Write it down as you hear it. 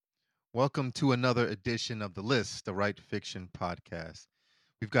Welcome to another edition of The List, the Right Fiction podcast.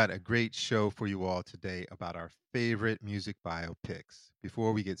 We've got a great show for you all today about our favorite music biopics.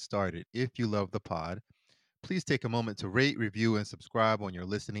 Before we get started, if you love the pod, please take a moment to rate, review, and subscribe on your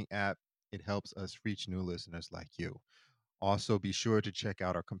listening app. It helps us reach new listeners like you. Also, be sure to check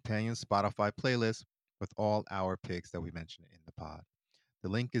out our companion Spotify playlist with all our picks that we mentioned in the pod. The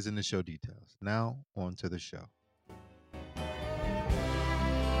link is in the show details. Now, on to the show.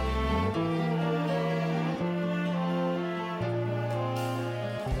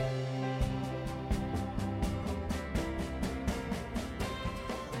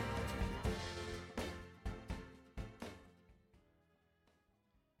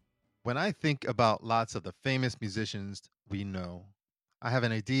 When I think about lots of the famous musicians we know, I have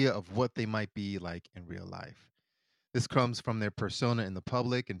an idea of what they might be like in real life. This comes from their persona in the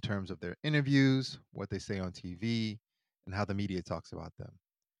public in terms of their interviews, what they say on TV, and how the media talks about them.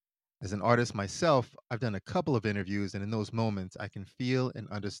 As an artist myself, I've done a couple of interviews, and in those moments, I can feel and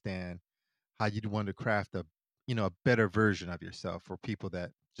understand how you'd want to craft a better version of yourself for people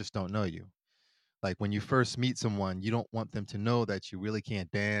that just don't know you. Like when you first meet someone, you don't want them to know that you really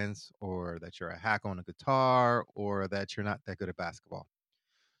can't dance or that you're a hack on a guitar or that you're not that good at basketball.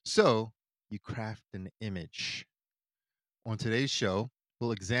 So you craft an image. On today's show,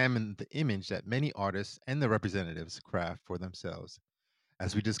 we'll examine the image that many artists and their representatives craft for themselves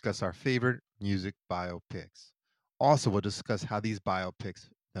as we discuss our favorite music biopics. Also, we'll discuss how these biopics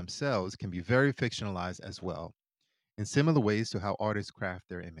themselves can be very fictionalized as well, in similar ways to how artists craft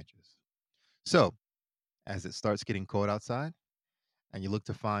their images. So, as it starts getting cold outside and you look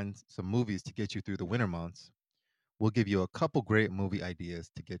to find some movies to get you through the winter months, we'll give you a couple great movie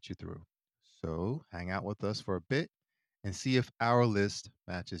ideas to get you through. So hang out with us for a bit and see if our list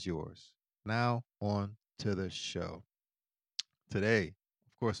matches yours. Now, on to the show. Today,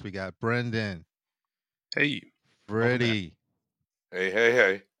 of course, we got Brendan, Hey, welcome back. Freddie,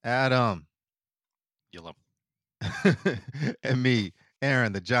 Hey. Adam, Yellow. and me,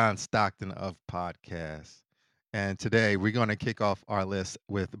 Aaron, the John Stockton of podcasts. And today we're going to kick off our list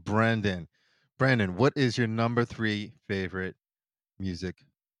with Brendan. Brendan, what is your number three favorite music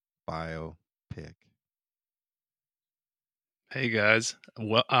biopic? Hey guys.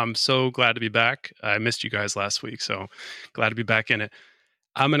 Well, I'm so glad to be back. I missed you guys last week, so glad to be back in it.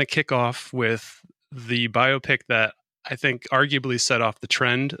 I'm going to kick off with the biopic that I think arguably set off the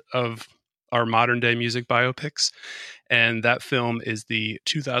trend of our modern day music biopics. And that film is the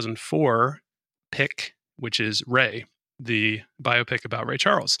 2004 pick, which is Ray, the biopic about Ray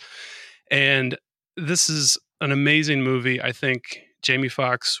Charles. And this is an amazing movie. I think Jamie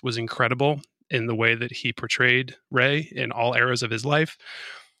Foxx was incredible in the way that he portrayed Ray in all eras of his life.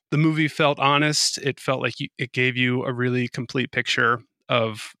 The movie felt honest. It felt like it gave you a really complete picture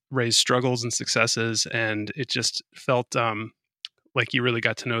of Ray's struggles and successes, and it just felt like you really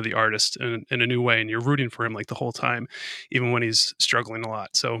got to know the artist in a new way, and you're rooting for him like the whole time, even when he's struggling a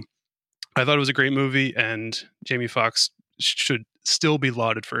lot. So I thought it was a great movie, and Jamie Foxx should still be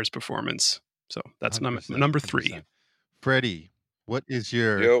lauded for his performance. So that's number 3. 100%. Freddie, what is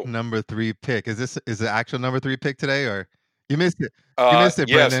your Yo. number three pick? Is the actual number three pick today, or you missed it? You missed it,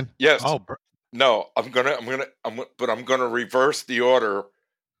 Yes, Brendan. yes. Oh, No, I'm gonna reverse the order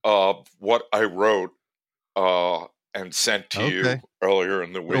of what I wrote and sent to you earlier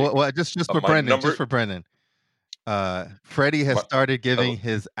in the week. Well, just for Brendan, just for Brendan. Freddie has started giving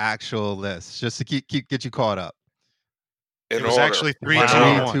his actual list just to get you caught up. In it was order. actually 3,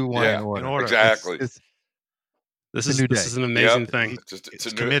 Wow. 2, 1. Yeah, in order. Exactly. This is an amazing thing. It's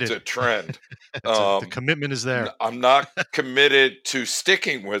a trend. The commitment is there. I'm not committed to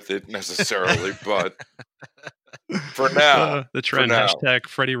sticking with it necessarily, but for now, the trend. Hashtag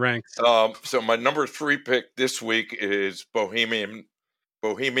Freddie ranks. So my number 3 pick this week is Bohemian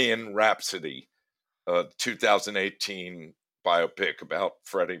Rhapsody, 2018 biopic about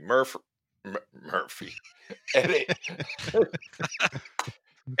Freddie Murphy.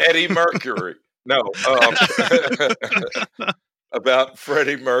 Eddie Mercury. No, about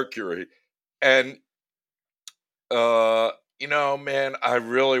Freddie Mercury. And, man, I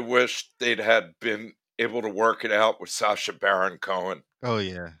really wish they'd had been able to work it out with Sacha Baron Cohen. Oh,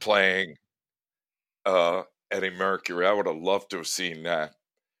 yeah. Playing Eddie Mercury. I would have loved to have seen that.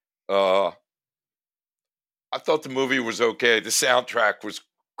 I thought the movie was okay. The soundtrack was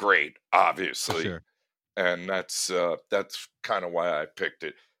great, obviously. Sure. And that's kind of why I picked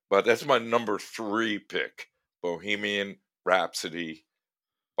it. But that's my number 3 pick, Bohemian Rhapsody,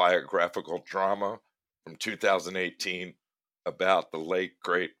 biographical drama from 2018 about the late,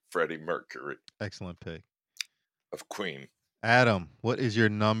 great Freddie Mercury. Excellent pick. Of Queen. Adam, what is your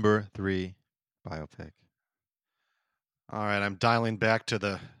number 3 biopic? All right, I'm dialing back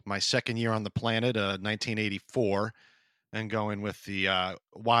to my second year on the planet, 1984, and going with the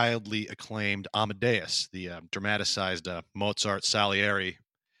wildly acclaimed Amadeus, the dramatized Mozart Salieri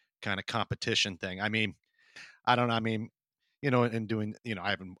kind of competition thing. I mean, I don't know. I mean, in doing,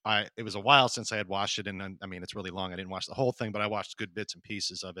 it was a while since I had watched it, and I mean, it's really long. I didn't watch the whole thing, but I watched good bits and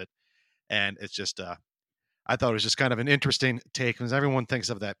pieces of it, and it's just, I thought it was just kind of an interesting take because everyone thinks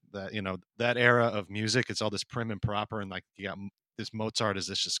of that era of music. It's all this prim and proper, and like you got this Mozart is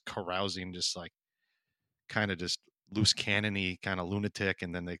this just carousing, just like kind of just loose cannony kind of lunatic,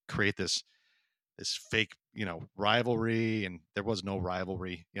 and then they create this fake rivalry, and there was no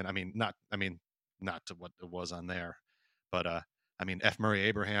rivalry. I mean not to what it was on there, but I mean F. Murray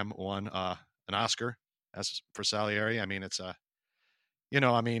Abraham won an Oscar as for Salieri. I mean it's I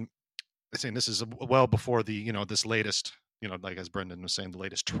mean saying this is well before the this latest like as Brendan was saying the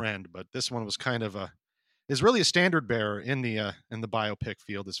latest trend, but this one was kind of a is really a standard bearer in the biopic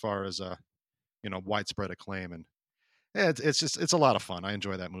field as far as widespread acclaim. And yeah, it's just it's a lot of fun. I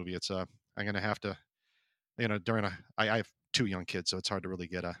enjoy that movie. It's I'm gonna have to during I have two young kids, so it's hard to really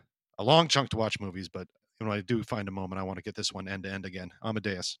get a long chunk to watch movies, but when I do find a moment, I want to get this one end to end again.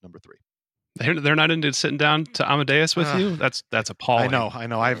 Amadeus, number 3. They're not into sitting down to Amadeus with you. That's appalling. I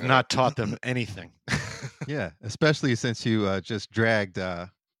know. I've not taught them anything. Yeah, especially since you just dragged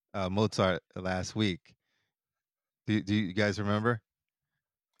Mozart last week. Do you guys remember?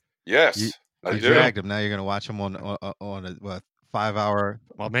 You Yes, I you do. dragged him. Now you're gonna watch him on a what, 5 hour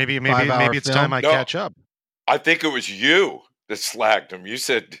Well, maybe 5 hour it's film? time I No. catch up. I think it was you that slagged him. You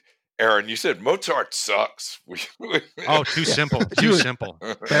said, Aaron, you said Mozart sucks. Oh, too simple. But Too you- simple.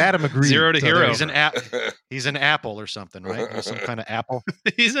 But Adam agreed. Zero to so hero. there He's you an he's an apple or something, right? Some kind of apple.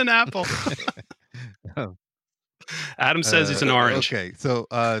 He's an apple. go. Adam says he's an orange. Okay, so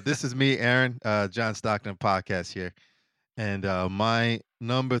this is me, Aaron, John Stockton podcast here, and my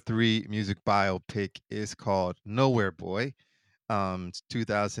number 3 music biopic is called Nowhere Boy. It's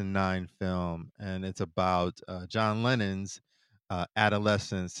 2009 film, and it's about John Lennon's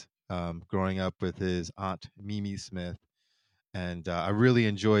adolescence, growing up with his aunt Mimi Smith, and I really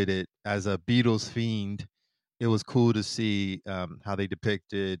enjoyed it. As a Beatles fiend, it was cool to see how they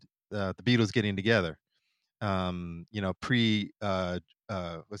depicted the Beatles getting together. Pre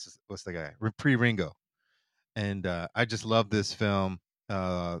what's the guy? Pre Ringo, and I just love this film.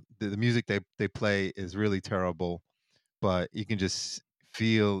 The music they play is really terrible, but you can just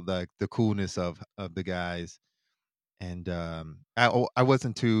feel like the coolness of the guys. And I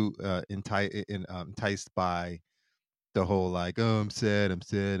wasn't too enticed by the whole like, oh, I'm sad,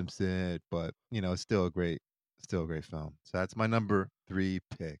 but it's still a great film. So that's my number 3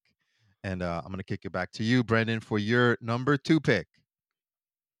 pick, and I'm gonna kick it back to you, Brendan, for your number 2 pick.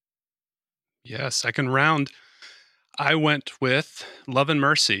 Yeah, second round. I went with Love and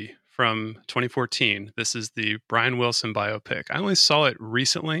Mercy from 2014. This is the Brian Wilson biopic. I only saw it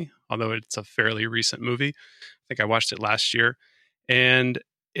recently, although it's a fairly recent movie. I think I watched it last year. And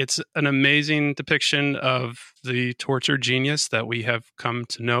it's an amazing depiction of the tortured genius that we have come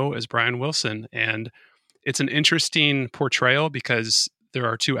to know as Brian Wilson. And it's an interesting portrayal because there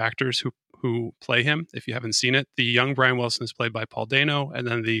are two actors who play him. If you haven't seen it, the young Brian Wilson is played by Paul Dano, and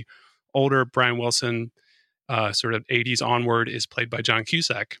then the older Brian Wilson, sort of 80s onward, is played by John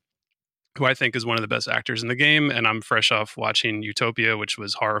Cusack, who I think is one of the best actors in the game. And I'm fresh off watching Utopia, which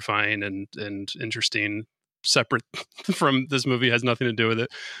was horrifying and interesting, separate from this movie, has nothing to do with it,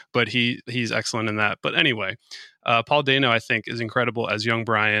 but he's excellent in that. But anyway, Paul Dano, I think, is incredible as young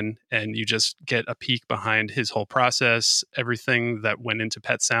Brian, and you just get a peek behind his whole process, everything that went into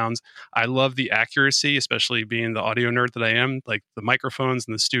Pet Sounds. I love the accuracy, especially being the audio nerd that I am, like the microphones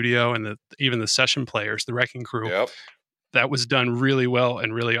in the studio and even the session players, the Wrecking Crew. Yep. That was done really well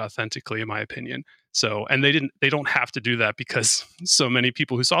and really authentically, in my opinion. So, and they don't have to do that because so many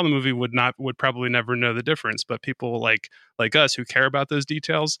people who saw the movie would probably never know the difference. But people like us who care about those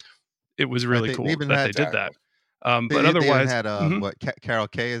details, it was Right, really they cool even that had they did that. they, But they even otherwise, had what, Carol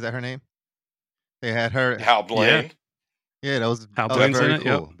Kay, is that her name? They had her. Hal Blaine. Yeah, that was Hal Blaine's very in it,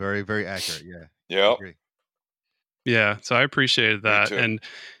 cool. yep. Very, very accurate. Yeah. I Yep. agree. yeah, so I appreciated that. too. And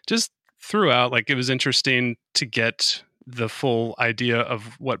just throughout, like, it was interesting to get the full idea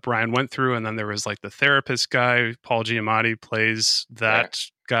of what Brian went through. And then there was like the therapist guy, Paul Giamatti plays that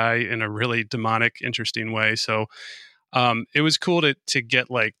guy in a really demonic, interesting way. So it was cool to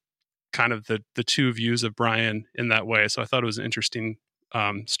get like kind of the two views of Brian in that way. So I thought it was an interesting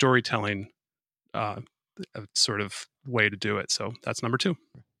storytelling sort of way to do it. So that's number 2.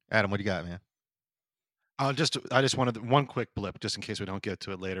 Adam, what do you got, man? I just wanted one quick blip, just in case we don't get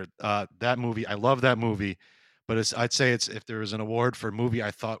to it later. That movie, I love that movie, but I'd say it's if there was an award for a movie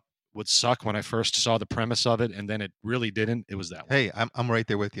I thought would suck when I first saw the premise of it, and then it really didn't. It was that one. Hey, I'm right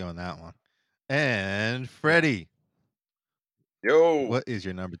there with you on that one. And Yeah. Freddie, Yo, what is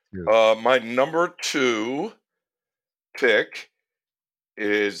your number two? my number 2 pick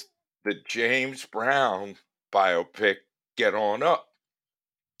is the James Brown biopic, Get On Up.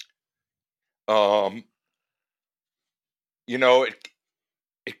 You know,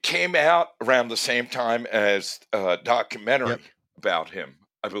 it came out around the same time as a documentary Yep. about him,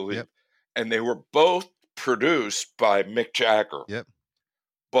 I believe. Yep. And they were both produced by Mick Jagger. Yep.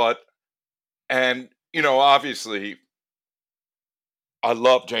 And, obviously, I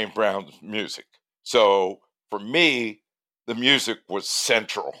love James Brown's music. So for me, the music was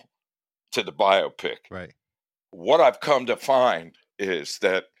central to the biopic. Right. What I've come to find is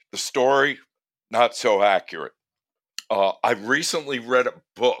that the story, not so accurate. I recently read a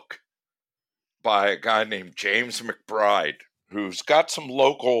book by a guy named James McBride, who's got some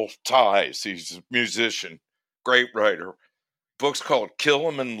local ties. He's a musician, great writer. Book's called Kill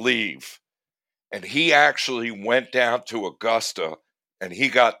 'Em and Leave. And he actually went down to Augusta and he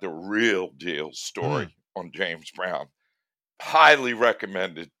got the real deal story on James Brown. Highly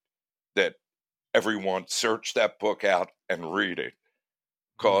recommended that everyone search that book out and read it.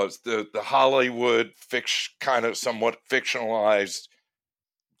 Because the Hollywood kind of somewhat fictionalized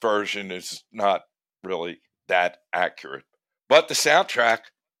version is not really that accurate. But the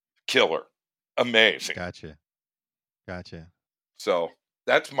soundtrack, killer. Amazing. Gotcha. So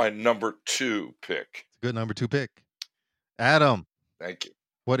that's my number 2 pick. It's a good number 2 pick. Adam, Thank you.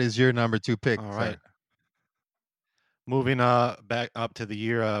 what is your number 2 pick? All right. Sir? Moving back up to the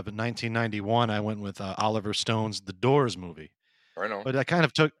year of 1991, I went with Oliver Stone's The Doors movie. Right on. But I kind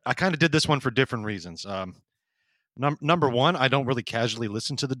of did this one for different reasons. Number one, I don't really casually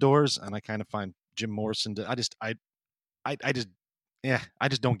listen to The Doors, and I kind of find Jim Morrison. I just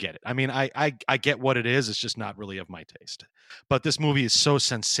don't get it. I mean, I get what it is. It's just not really of my taste. But this movie is so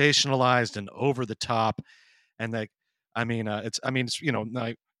sensationalized and over the top, and like, it's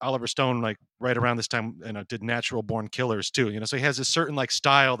like Oliver Stone, like right around this time, did Natural Born Killers too. So he has a certain like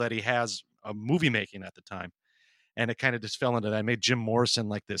style that he has movie making at the time, and it kind of just fell into that. It made Jim Morrison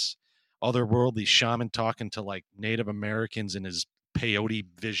like this otherworldly shaman talking to like Native Americans in his peyote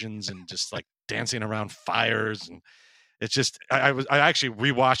visions and just like dancing around fires. And it's just I actually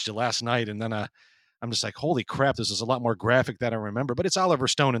rewatched it last night, and then I'm just like, holy crap, this is a lot more graphic than I remember. But it's Oliver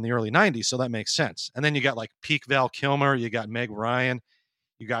Stone in the early 90s, so that makes sense. And then you got like peak Val Kilmer, you got Meg Ryan,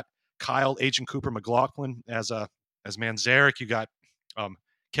 you got Kyle Agent Cooper McLaughlin as Manzarek, you got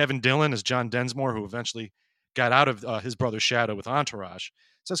Kevin Dillon as John Densmore, who eventually got out of his brother's shadow with Entourage.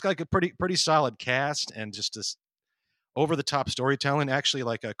 So it's got like a pretty solid cast and just this over the top storytelling. Actually,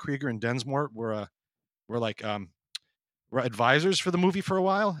 like Krieger and Densmore were advisors for the movie for a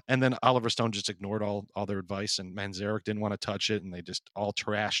while, and then Oliver Stone just ignored all their advice, and Manzarek didn't want to touch it, and they just all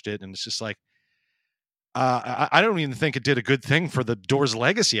trashed it. And it's just like, I don't even think it did a good thing for the Doors'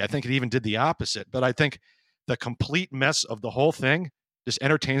 legacy. I think it even did the opposite. But I think the complete mess of the whole thing just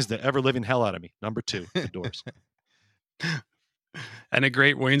entertains the ever-living hell out of me. Number 2, The Doors. And a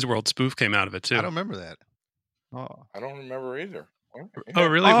great Wayne's World spoof came out of it too. I don't remember that. Oh, I don't remember either. Oh,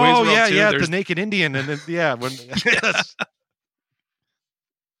 really? Oh, Wayne's World yeah, 2? yeah, There's- the naked Indian, and then, yeah, when yes.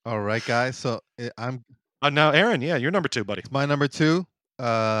 All right, guys. So I'm Now, Aaron, yeah, you're number 2, buddy. it's my number 2.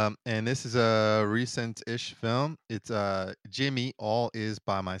 And this is a recent-ish film. It's Jimmy, All Is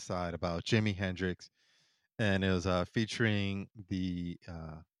by My Side, about Jimi Hendrix, and it was featuring the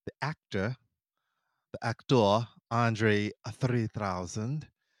actor Andre 3000.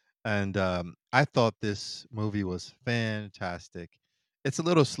 And I thought this movie was fantastic. It's a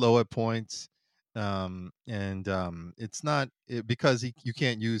little slow at points, and it's not because you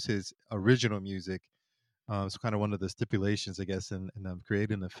can't use his original music. It's kind of one of the stipulations, I guess, in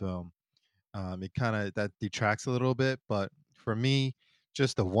creating the film. It kind of that detracts a little bit, but for me,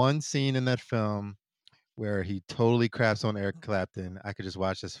 just the one scene in that film where he totally craps on Eric Clapton, I could just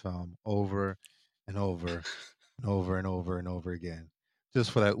watch this film over and over and over and over and over again,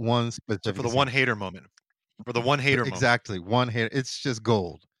 just for that one So specific. for the one hater moment. For the one hater moment. Exactly, one hit. It's just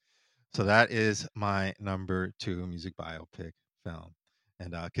gold. So that is my number 2 music biopic film,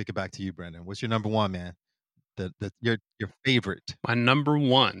 and I'll kick it back to you, Brendan. What's your number 1, man? Your favorite. My number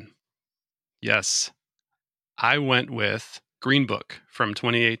 1. Yes. I went with Green Book from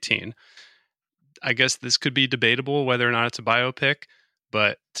 2018. I guess this could be debatable whether or not it's a biopic,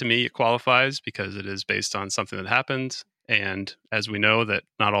 but to me it qualifies because it is based on something that happened. And as we know, that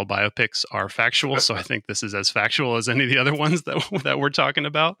not all biopics are factual, so I think this is as factual as any of the other ones that we're talking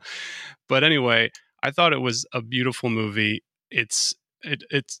about. But anyway, I thought it was a beautiful movie. It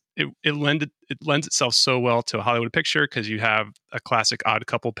lends itself so well to a Hollywood picture because you have a classic odd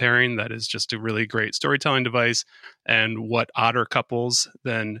couple pairing that is just a really great storytelling device. And what odder couples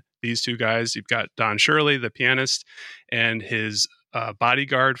than these two guys? You've got Don Shirley, the pianist, and his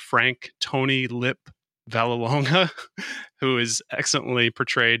bodyguard Frank Tony Lip Vallelonga, who is excellently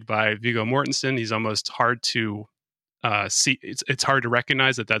portrayed by Viggo Mortensen. He's almost hard to see. It's hard to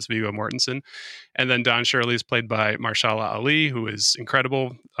recognize that that's Viggo Mortensen. And then Don Shirley is played by Marshala Ali, who is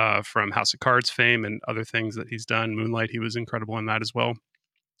incredible from House of Cards fame and other things that he's done. Moonlight, he was incredible in that as well.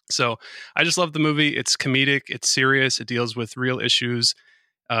 So I just love the movie. It's comedic, it's serious, it deals with real issues.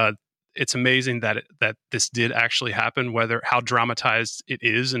 It's amazing that this did actually happen, whether how dramatized it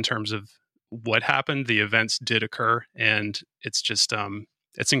is in terms of what happened. The events did occur, and it's just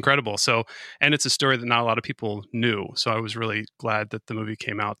it's incredible. So, and it's a story that not a lot of people knew. So I was really glad that the movie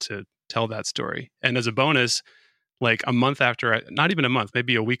came out to tell that story. And as a bonus, like a month after, not even a month,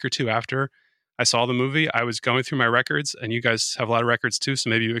 maybe a week or two after I saw the movie, I was going through my records, and you guys have a lot of records too,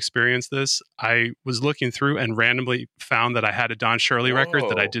 so maybe you experienced this. I was looking through and randomly found that I had a Don Shirley record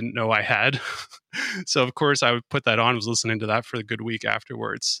that I didn't know I had. So of course I would put that on, was listening to that for a good week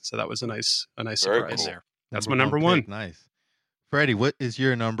afterwards. So that was a nice surprise cool. there. That's my number one. Nice. Freddie, what is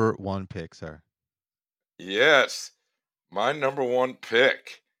your number one pick, sir? Yes, my number one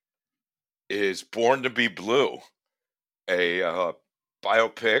pick is Born to Be Blue, a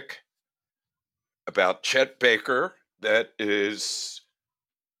biopic about Chet Baker that has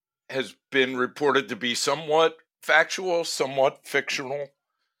been reported to be somewhat factual, somewhat fictional.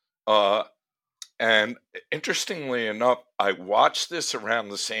 And interestingly enough, I watched this around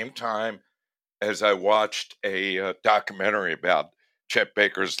the same time as I watched a documentary about Chet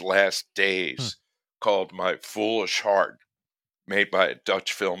Baker's last days called My Foolish Heart, made by a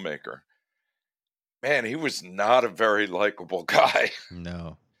Dutch filmmaker. Man, he was not a very likable guy.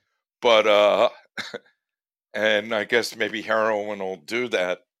 No. But, and I guess maybe heroin will do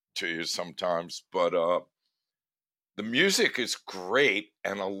that to you sometimes. But the music is great,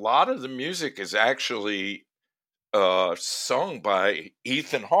 and a lot of the music is actually sung by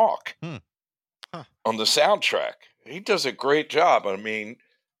Ethan Hawke on the soundtrack. He does a great job. I mean,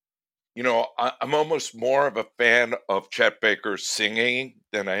 you know, I'm almost more of a fan of Chet Baker's singing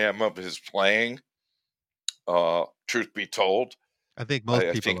than I am of his playing. Truth be told, I think most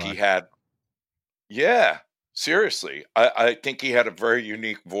I people think are. he had, yeah, seriously. I think he had a very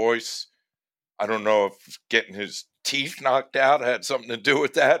unique voice. I don't know if getting his teeth knocked out had something to do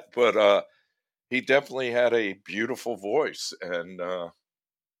with that, but he definitely had a beautiful voice and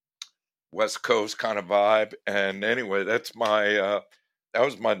West Coast kind of vibe. And anyway, that's my that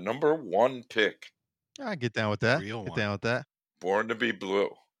was my number one pick. I get down with that. Real Get one. down with that. Born to Be Blue.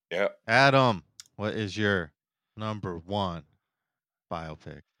 Yeah. Adam, what is your number one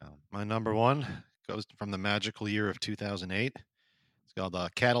biopic? My number one goes from the magical year of 2008. It's called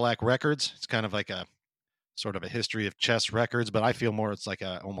Cadillac Records. It's kind of like a sort of a history of chess records, but I feel more it's like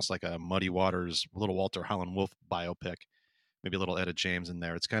almost like a Muddy Waters, Little Walter Howlin' Wolf biopic. Maybe a little Etta James in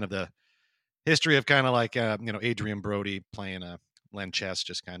there. It's kind of the history of kind of like Adrian Brody playing Len Chess,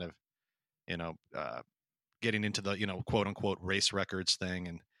 just kind of getting into the quote unquote race records thing,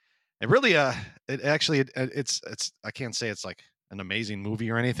 and it really it's I can't say it's like an amazing movie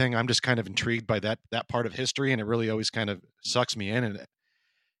or anything. I'm just kind of intrigued by that part of history, and it really always kind of sucks me in. And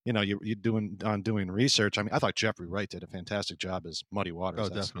you're doing research. I mean, I thought Jeffrey Wright did a fantastic job as Muddy Waters.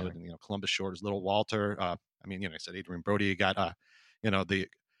 Oh, definitely. And, Columbus Short as Little Walter. I said Adrian Brody. You got the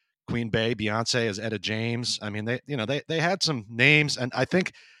Queen Bey, Beyonce as Etta James. I mean, they had some names, and I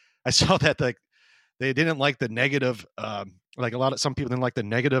think I saw that they didn't like the negative. Like some people didn't like the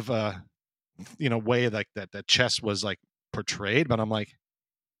negative, way like that chess was like portrayed. But I'm like,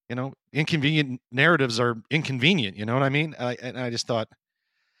 inconvenient narratives are inconvenient. You know what I mean? And I just thought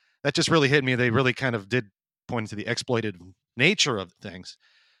that just really hit me. They really kind of did point to the exploited nature of things.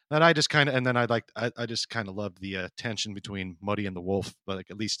 That I just kind of, and then I just kind of loved the tension between Muddy and the Wolf, but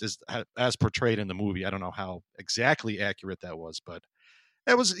like, at least as portrayed in the movie. I don't know how exactly accurate that was, but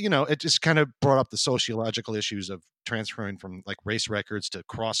it was, it just kind of brought up the sociological issues of transferring from like race records to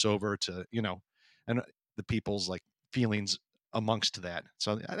crossover to, and the people's like feelings amongst that.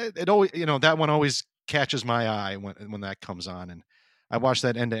 So it always, that one always catches my eye when that comes on. And I watched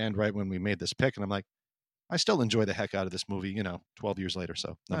that end to end right when we made this pick, and I'm like, I still enjoy the heck out of this movie, 12 years later.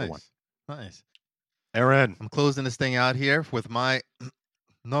 So number one. Nice. Aaron. I'm closing this thing out here with my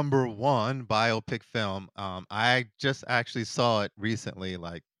number one biopic film. I just actually saw it recently,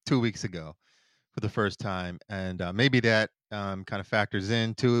 like 2 weeks ago, for the first time, and maybe that kind of factors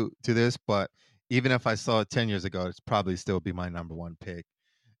into this. But even if I saw it 10 years ago, it's probably still be my number one pick.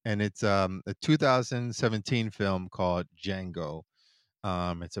 And it's a 2017 film called Django.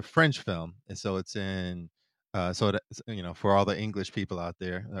 It's a French film, and so it's in. So that, for all the English people out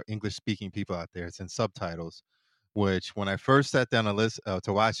there, English speaking people out there, it's in subtitles. Which, when I first sat down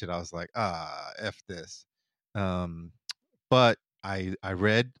to watch it, I was like, f this. Um, but I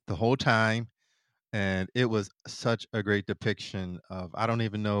read the whole time, and it was such a great depiction of. I don't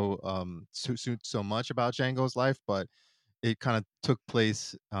even know so much about Django's life, but it kind of took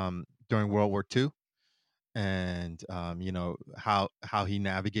place during World War II, and how he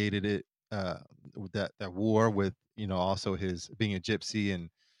navigated it, with that war, with also his being a gypsy, and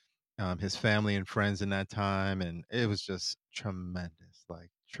his family and friends in that time, and it was just tremendous,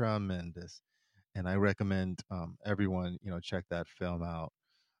 like tremendous. And I recommend everyone check that film out.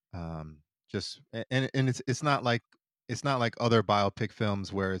 um and it's not like other biopic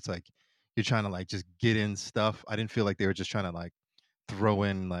films where it's like you're trying to like just get in stuff. I didn't feel like they were just trying to like throw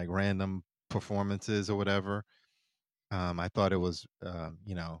in like random performances or whatever. I thought it was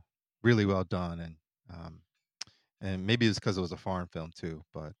really well done, and maybe it's because it was a foreign film too.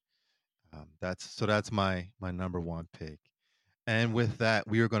 But that's my number one pick. And with that,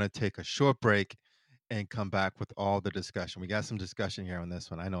 we are going to take a short break and come back with all the discussion. We got some discussion here on this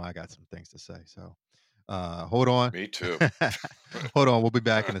one. I know I got some things to say. So hold on. Me too. Hold on. We'll be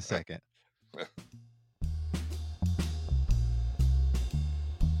back in a second.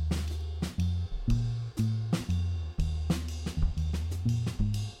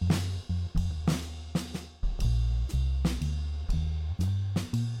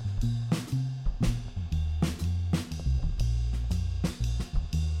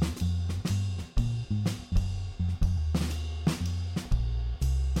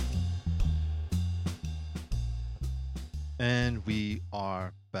 And we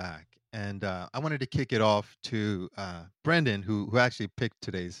are back. And I wanted to kick it off to Brendan, who actually picked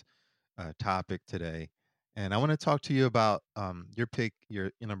today's topic today. And I want to talk to you about your pick,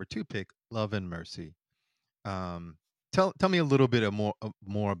 your number two pick, Love and Mercy. Um, tell me a little bit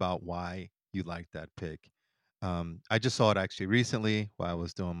more about why you like that pick. I just saw it actually recently while I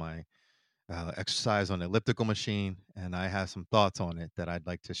was doing my exercise on the elliptical machine, and I have some thoughts on it that I'd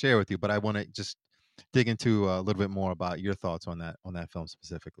like to share with you. But I want to just dig into a little bit more about your thoughts on that film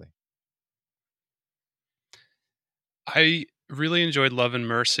specifically. I really enjoyed Love and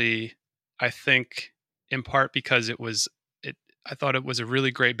Mercy. I think in part because I thought it was a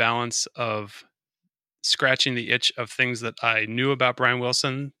really great balance of scratching the itch of things that I knew about Brian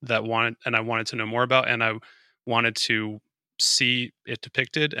Wilson and I wanted to know more about, and I wanted to see it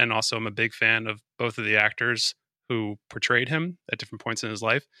depicted. And also, I'm a big fan of both of the actors who portrayed him at different points in his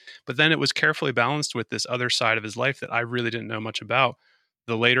life. But then it was carefully balanced with this other side of his life that I really didn't know much about.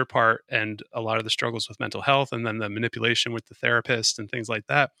 The later part and a lot of the struggles with mental health, and then the manipulation with the therapist and things like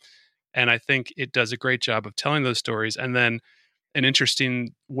that. And I think it does a great job of telling those stories. And then an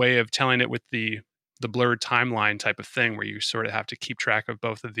interesting way of telling it with the blurred timeline type of thing, where you sort of have to keep track of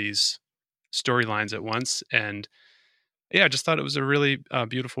both of these storylines at once. And yeah, I just thought it was a really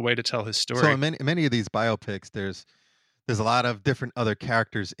beautiful way to tell his So story. in many of these biopics, there's a lot of different other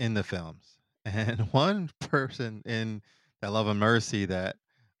characters in the films, and one person in that Love and Mercy that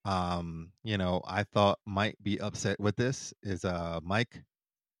I thought might be upset with this is Mike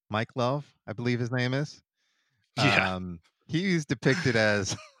Love, I believe his name is. Yeah. He's depicted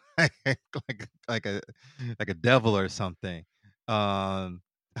as like like a like a devil or something. Um,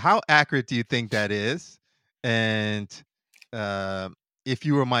 how accurate do you think that is? And uh, if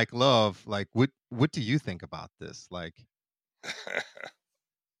you were Mike Love, like what do you think about this? Like,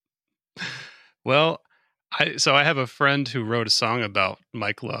 Well, I have a friend who wrote a song about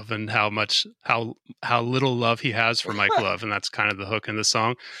Mike Love and how little love he has for Mike Love, and that's kind of the hook in the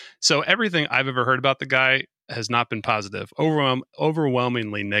song. So everything I've ever heard about the guy has not been positive,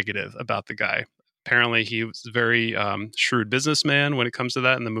 overwhelmingly negative about the guy. Apparently, he was a very shrewd businessman when it comes to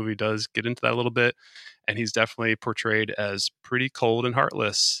that, and the movie does get into that a little bit. And he's definitely portrayed as pretty cold and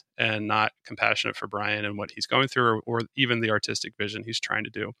heartless, and not compassionate for Brian and what he's going through, or even the artistic vision he's trying to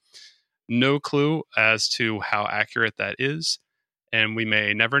do. No clue as to how accurate that is. And we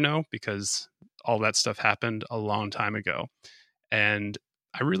may never know because all that stuff happened a long time ago. And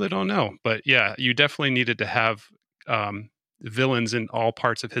I really don't know. But yeah, you definitely needed to have villains in all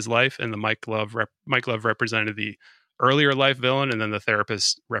parts of his life. And the Mike Love represented the earlier life villain, and then the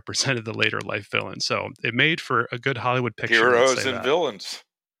therapist represented the later life villain. So it made for a good Hollywood picture. Let's Heroes say and that. villains.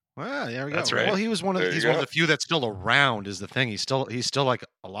 Well, there we go. That's right. Well, he was one of There you he's one of go. the few that's still around. Is the thing. He's still like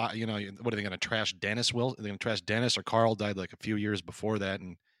a lot. You know, what are they going to trash Dennis? Will they going to trash Dennis or Carl died like a few years before that?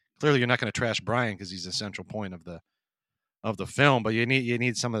 And clearly, you're not going to trash Brian because he's the central point of the film. But you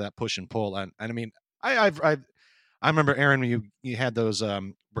need some of that push and pull. And I mean, I remember Aaron when you had those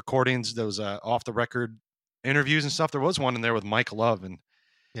recordings, those off the record interviews and stuff. There was one in there with Mike Love, and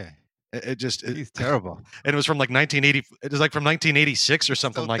Yeah, it just he's terrible. and it was from like 1980. It was like from 1986 or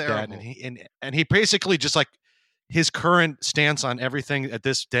something So like that. terrible. And he basically just like his current stance on everything at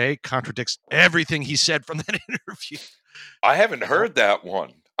this day contradicts everything he said from that interview. I haven't heard that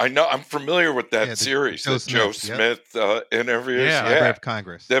one. I know I'm familiar with that Yeah, series Joe that Joe Smith, Smith interviews. Yeah. Library of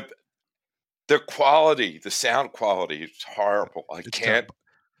Congress. The quality, the sound quality is horrible. I It's can't.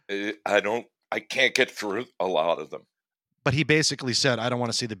 I can't get through a lot of them. But he basically said, "I don't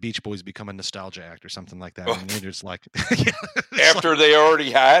want to see the Beach Boys become a nostalgia act or something like that." And you're just like, After they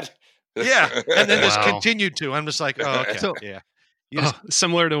already had. yeah, and then just Wow. continued to. I'm just like, oh, okay, So- yeah.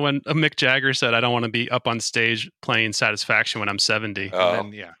 Similar to when Mick Jagger said, "I don't want to be up on stage playing Satisfaction when I'm 70." Oh.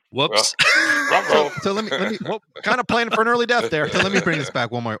 And then, yeah. Whoops. So let me Well, kind of planning for an early death there. so let me bring this back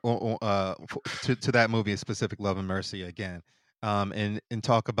one more to that movie, Specific Love and Mercy again, and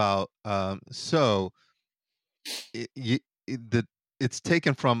talk about so it's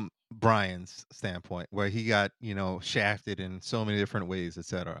taken from Brian's standpoint where he got shafted in so many different ways,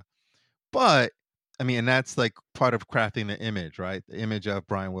 etc. But I mean, and that's like part of crafting the image, right? The image of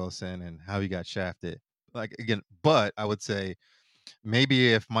Brian Wilson and how he got shafted. Like again, but I would say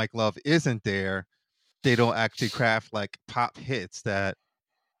maybe if Mike Love isn't there, they don't actually craft like pop hits that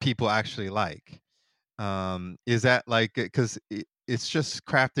people actually like. Is that like because it's just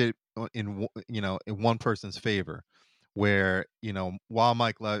crafted in one person's favor, where while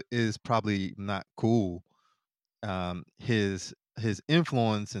Mike Love is probably not cool, his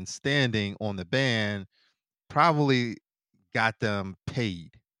influence and standing on the band probably got them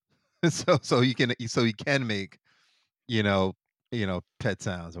paid, so he can make you know pet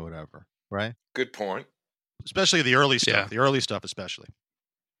sounds or whatever, right? Good point. Especially the early stuff. Yeah. The early stuff, especially.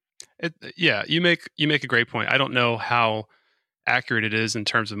 Yeah, you make a great point. I don't know how accurate it is in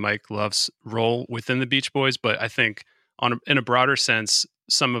terms of Mike Love's role within the Beach Boys, but I think in a broader sense,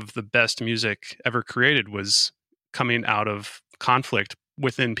 some of the best music ever created was coming out of conflict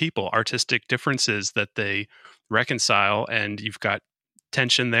within people, artistic differences that they reconcile, and you've got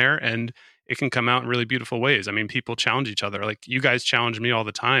tension there, and it can come out in really beautiful ways. I mean, people challenge each other. Like you guys challenge me all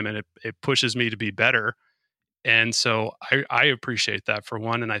the time, and it pushes me to be better. And so I appreciate that for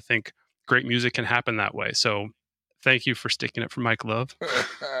one, and I think great music can happen that way. So thank you for sticking it for Mike Love.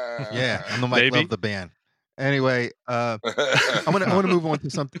 Yeah, I'm the Mike Maybe. Love the band. Anyway, I want to move on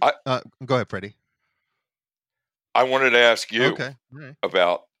to something. Go ahead, Freddie. I wanted to ask you Okay, all right.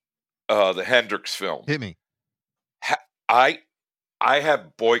 about the Hendrix film. Hit me. I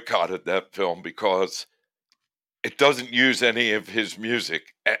have boycotted that film because it doesn't use any of his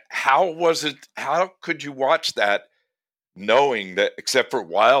music. How could you watch that knowing that, except for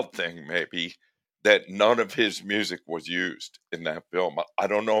Wild Thing maybe, that none of his music was used in that film? I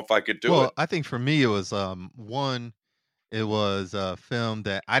don't know if I could do it. I think for me it was one. It was a film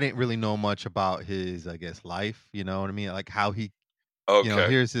that I didn't really know much about his, I guess, life. You know what I mean? Like how he, Okay.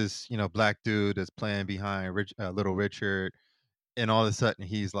 here's this, black dude that's playing behind Little Richard, and all of a sudden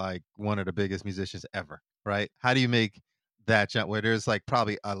he's like one of the biggest musicians ever, right? How do you make that jump where there's like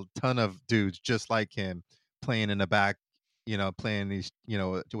probably a ton of dudes just like him playing in the back, playing these,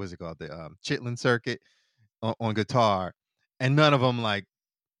 what's it called, the Chitlin circuit on guitar, and none of them like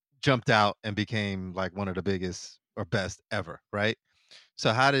jumped out and became like one of the biggest or best ever, right?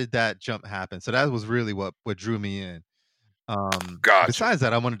 So how did that jump happen? So that was really what drew me in. Gotcha. Besides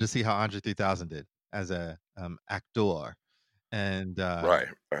that, I wanted to see how Andre 3000 did as a actor, and Right.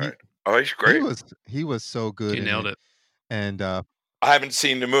 he, Oh, he's great. he was so good. You nailed it. And I haven't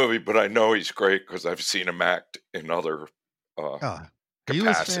seen the movie, but I know he's great because I've seen him act in other he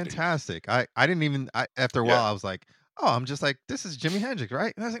was capacity. fantastic. I didn't even after a while I was like, oh, I'm just like, this is Jimi Hendrix,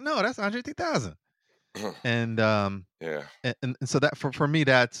 right? And I was like, no, that's Andre 3000. And Yeah. and so that for me,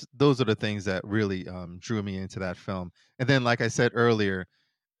 those are the things that really drew me into that film. And then, like I said earlier,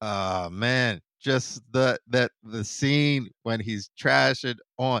 man, just the scene when he's trashing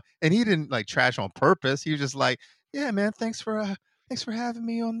on, and he didn't like trash on purpose. He was just like, yeah, man, thanks for having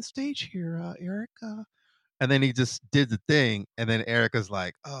me on the stage here, Eric. And then he just did the thing, and then Erica's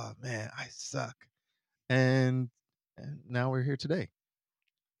like, oh man, I suck, and now we're here today.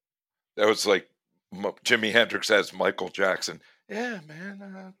 That was like Jimi Hendrix as Michael Jackson. Yeah,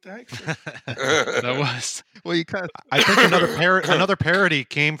 man. Thanks. That was. Well, you kind of I think another parody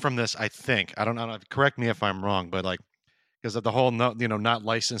came from this. I think, I don't know. Correct me if I'm wrong, but like, because of the whole not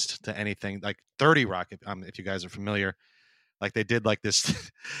licensed to anything, like 30 Rock. If you guys are familiar, like they did like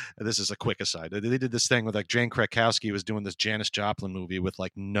this. This is a quick aside. They did this thing with like Jane Krakowski was doing this Janis Joplin movie with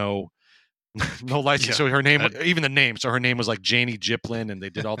like no license. Yeah, So her name, that- even the name, so her name was like Janie Jiplin, and they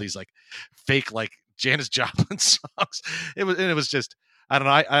did all these like fake like Janis Joplin songs. It was just, I don't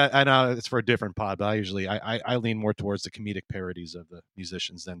know. I know it's for a different pod, but I lean more towards the comedic parodies of the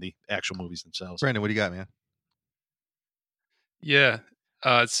musicians than the actual movies themselves. Brandon, what do you got, man? Yeah.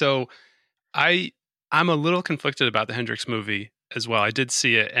 So I'm a little conflicted about the Hendrix movie as well. I did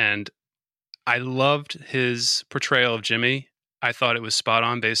see it, and I loved his portrayal of Jimmy. I thought it was spot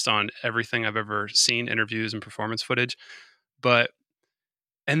on based on everything I've ever seen, interviews and performance footage. But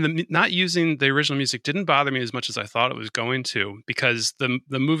not using the original music didn't bother me as much as I thought it was going to, because the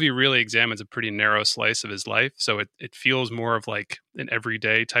movie really examines a pretty narrow slice of his life. So it feels more of like an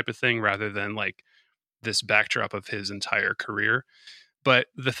everyday type of thing rather than like this backdrop of his entire career. But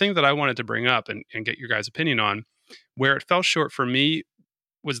the thing that I wanted to bring up and get your guys' opinion on, where it fell short for me,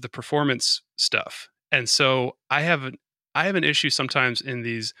 was the performance stuff. And so I have an issue sometimes in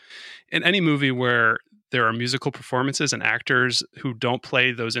any movie where there are musical performances and actors who don't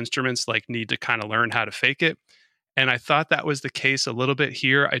play those instruments like need to kind of learn how to fake it. And I thought that was the case a little bit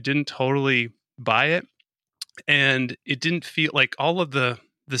here. I didn't totally buy it, and it didn't feel like all of the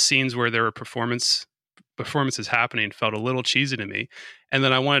scenes where there were performances happening felt a little cheesy to me. And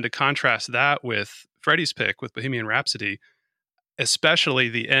then I wanted to contrast that with Freddie's pick with Bohemian Rhapsody, especially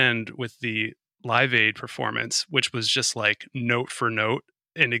the end with the Live Aid performance, which was just like note for note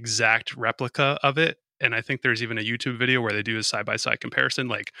an exact replica of it. And I think there's even a YouTube video where they do a side by side comparison.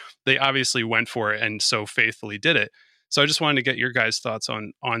 Like they obviously went for it and so faithfully did it. So I just wanted to get your guys' thoughts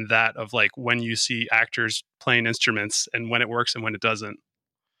on that, of like when you see actors playing instruments and when it works and when it doesn't.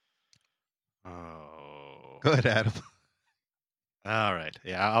 Oh, Go ahead, Adam. all right.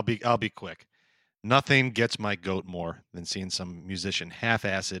 Yeah, I'll be quick. Nothing gets my goat more than seeing some musician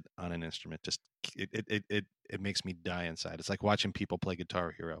half-ass it on an instrument. Just it makes me die inside. It's like watching people play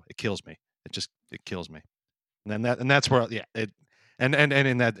Guitar Hero. It kills me. It kills me. And that's where and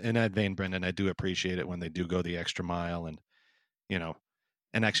in that vein, Brendan, I do appreciate it when they do go the extra mile, and you know,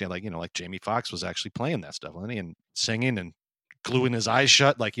 and actually like Jamie Foxx was actually playing that stuff, wasn't he, and singing and gluing his eyes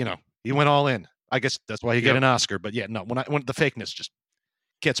shut, like he went all in. I guess that's why you get Yep. an Oscar. But yeah, no, when the fakeness just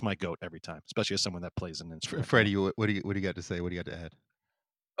gets my goat every time, especially as someone that plays an instrument. Freddie, what do you got to say? What do you got to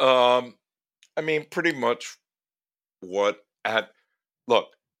add? I mean, pretty much what at look.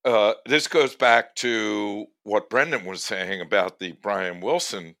 This goes back to what Brendan was saying about the Brian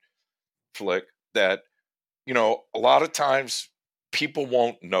Wilson flick. That a lot of times people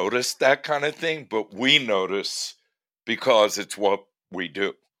won't notice that kind of thing, but we notice because it's what we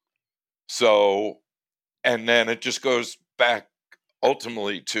do. So, and then it just goes back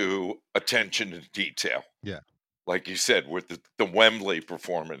ultimately to attention to detail. Yeah. Like you said, with the Wembley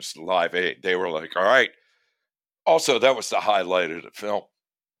performance, Live Aid, they were like, all right. Also, that was the highlight of the film.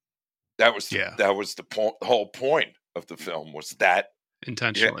 That was the whole point of the film was that.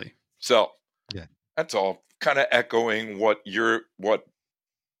 Intentionally. Yeah. So Yeah. that's all. Kind of echoing what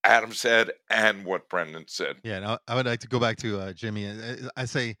Adam said and what Brendan said. Yeah, and I would like to go back to Jimmy. I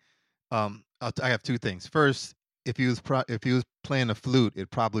say, I have two things. First, if he was playing the flute, it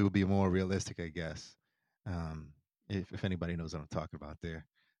probably would be more realistic, I guess. If anybody knows what I'm talking about there.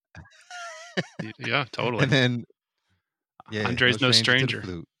 Yeah, totally. And then, yeah, Andre's no to the stranger.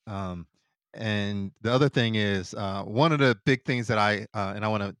 flute. And the other thing is, one of the big things that I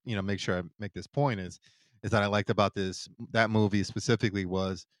want to make sure I make this point is that I liked about that movie specifically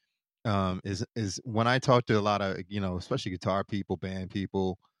was is when I talk to a lot of especially guitar people, band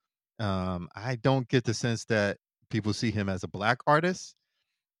people, I don't get the sense that people see him as a black artist.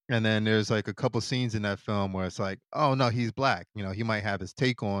 And then there's like a couple scenes in that film where it's like, oh no, he's black. He might have his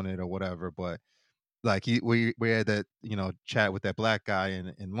take on it or whatever, but like we had that chat with that black guy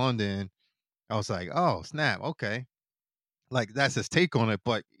in London. I was like, oh snap, okay, like that's his take on it,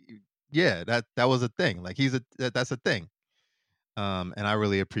 but yeah, that was a thing. Like that's a thing. And I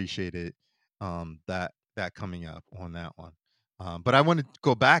really appreciated that coming up on that one. But I want to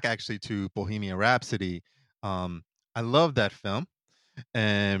go back actually to Bohemian Rhapsody. I love that film,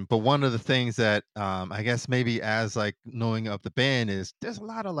 but one of the things that I guess maybe as like knowing of the band is there's a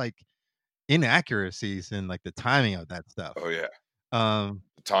lot of like inaccuracies in like the timing of that stuff. Oh yeah, The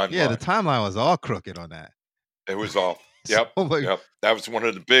timeline. Yeah, the timeline was all crooked on that. It was all. So, Yep. That was one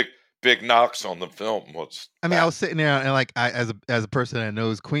of the big knocks on the film was I mean, I that. was sitting there and like as a person that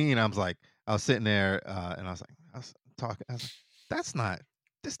knows Queen, I was like, I was sitting there and I was like, I was talking. I was like, that's not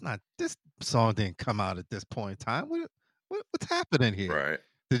this song didn't come out at this point in time. What's happening here? Right.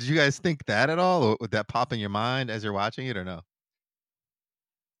 Did you guys think that at all, or would that pop in your mind as you're watching it, or no?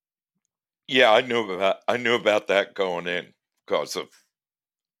 Yeah, I knew about that going in because of,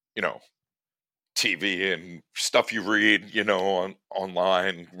 you know, TV and stuff you read, on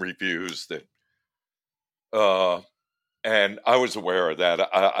online reviews that uh and I was aware of that.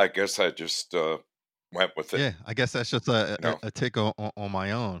 I guess I just went with it, Yeah, I guess that's just a you a, know. a tick on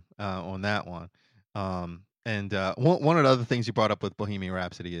my own on that one. And one of the other things you brought up with Bohemian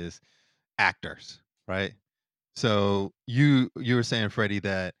Rhapsody is actors, right? So you were saying, Freddie,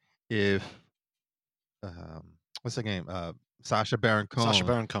 that if what's the name? Sasha Baron Sacha Cohen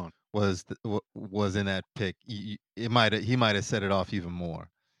Baron Cohen. was in that pick. He might have set it off even more.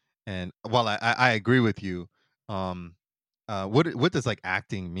 And while I agree with you, um, what does like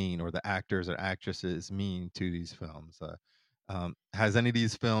acting mean, or the actors or actresses mean to these films? Has any of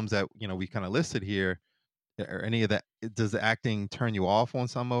these films that we kind of listed here, or any of that, does the acting turn you off on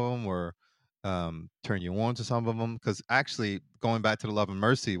some of them, or turn you on to some of them? Because actually, going back to the Love and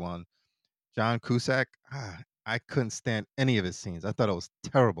Mercy one, John Cusack, I couldn't stand any of his scenes. I thought it was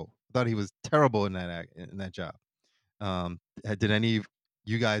terrible. I thought he was terrible in that job. Did any of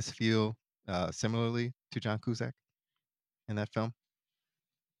you guys feel similarly to John Cusack in that film,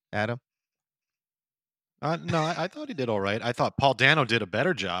 Adam? No, I thought he did all right. I thought Paul Dano did a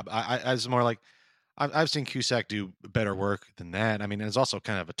better job. I was more like I've seen Cusack do better work than that. I mean, it's also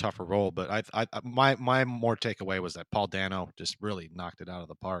kind of a tougher role, but my more takeaway was that Paul Dano just really knocked it out of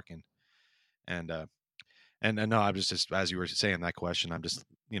the park, and and no, I was just as you were saying that question, I'm just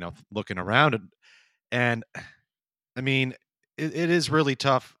looking around and I mean, it is really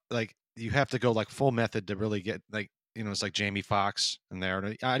tough. Like you have to go like full method to really get like it's like Jamie Foxx in there.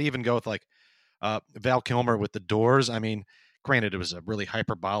 And I'd even go with like Val Kilmer with The Doors. I mean, granted, it was a really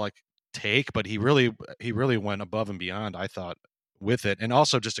hyperbolic take, but he really went above and beyond, I thought, with it. And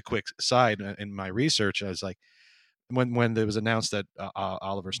also, just a quick side in my research, I was like, when it was announced that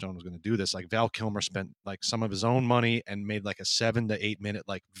Oliver Stone was going to do this, like Val Kilmer spent like some of his own money and made like a 7 to 8 minute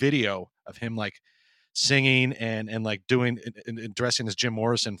like video of him like singing and like doing and dressing as Jim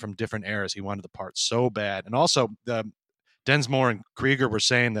Morrison from different eras. He wanted the part so bad, and also the Densmore and Krieger were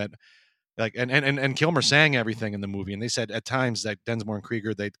saying that like and Kilmer sang everything in the movie, and they said at times that Densmore and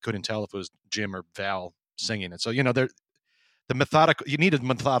Krieger they couldn't tell if it was Jim or Val singing it. So they're the methodical. You need a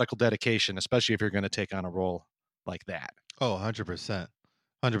methodical dedication, especially if you're going to take on a role like that. Oh, 100%.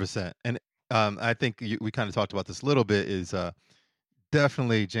 100%. And I think we kind of talked about this a little bit, is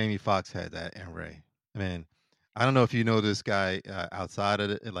definitely Jamie Foxx had that in Ray. I mean, I don't know if you know this guy outside of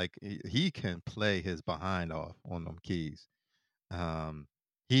it, like he can play his behind off on them keys.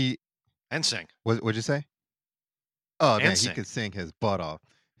 He And sing. what'd you say? Oh And man, he sing. could sing his butt off.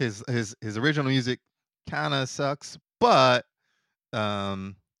 His original music kind of sucks, but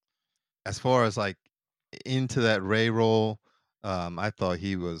um as far as like into that Ray role, I thought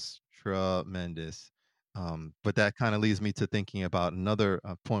he was tremendous. But that kind of leads me to thinking about another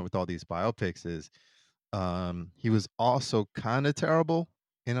point with all these biopics is he was also kind of terrible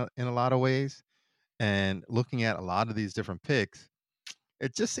in a lot of ways. And looking at a lot of these different picks,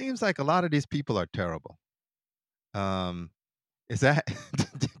 it just seems like a lot of these people are terrible. Um, is that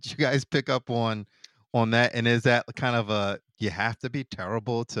did you guys pick up on that? And is that kind of a you have to be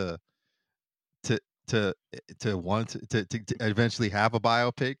terrible to to want to eventually have a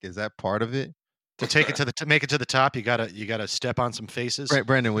biopic? Is that part of it? To make it to the top, you gotta step on some faces.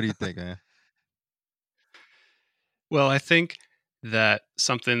 Brandon, what do you think, man? Well, I think that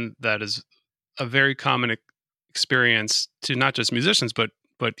something that is a very common experience to not just musicians but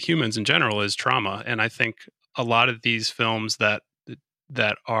humans in general is trauma, and I think a lot of these films that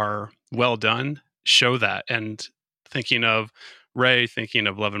are well done show that. And thinking of Ray, thinking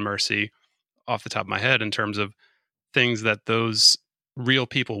of Love and Mercy off the top of my head in terms of things that those real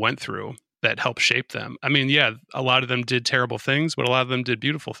people went through that helped shape them. I mean, yeah, a lot of them did terrible things, but a lot of them did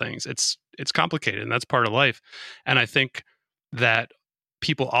beautiful things. It's complicated, and that's part of life. And I think that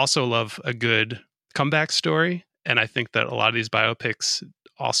people also love a good comeback story, and I think that a lot of these biopics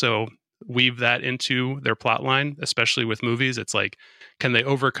also weave that into their plot line, especially with movies. It's like, can they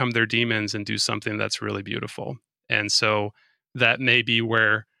overcome their demons and do something that's really beautiful? And so that may be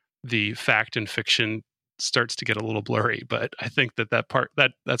where the fact and fiction starts to get a little blurry, but I think that's part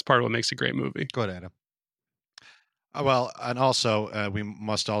of what makes a great movie. Go ahead, Adam. Well, and also we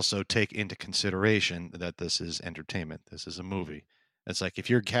must also take into consideration that this is entertainment. This is a movie, It's like if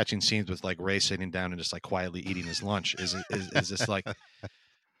you're catching scenes with like Ray sitting down and just like quietly eating his lunch, is this like,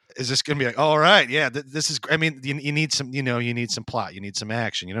 is this going to be like, all right, yeah, this is, I mean, you need some, you need some plot, you need some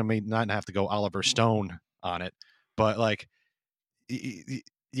action, may not have to go Oliver Stone on it, but like,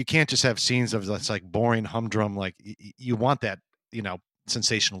 you can't just have scenes of that's like boring humdrum. Like you want that,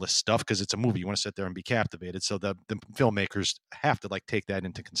 sensationalist stuff because it's a movie. You want to sit there and be captivated. So the filmmakers have to like take that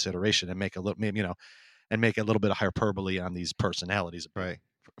into consideration and make a little, maybe, and make a little bit of hyperbole on these personalities. Right.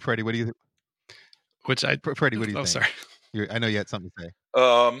 Freddie, what do you Freddie, what do you think? Sorry. I know you had something to say.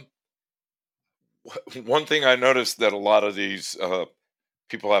 One thing I noticed that a lot of these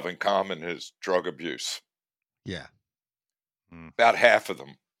people have in common is drug abuse. Yeah. About half of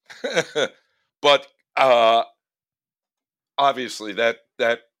them. But obviously that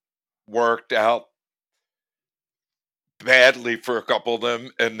worked out badly for a couple of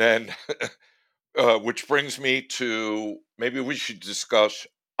them. And then, which brings me to, maybe we should discuss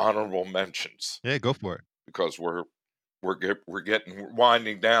honorable mentions. Yeah, go for it. Because we're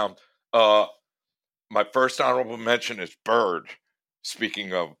winding down. My first honorable mention is Bird.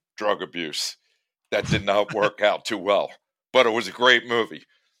 Speaking of drug abuse, that did not work out too well, but it was a great movie.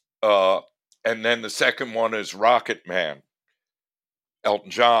 And then the second one is Rocket Man.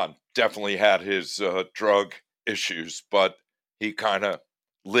 Elton John definitely had his drug issues, but he kind of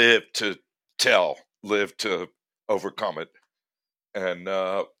lived to overcome it. And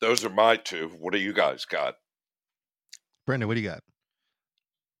those are my two. What do you guys got? Brendan, what do you got?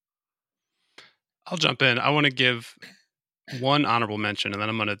 I'll jump in. I want to give one honorable mention, and then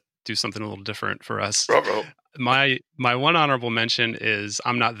I'm going to do something a little different for us. Bravo. My one honorable mention is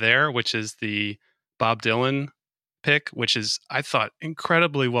I'm Not There, which is the Bob Dylan pick, which is, I thought,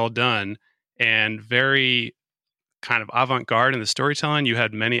 incredibly well done and very kind of avant-garde in the storytelling. You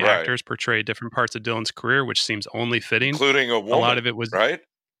had many actors portray different parts of Dylan's career, which seems only fitting. Including a woman, a lot of it was, right?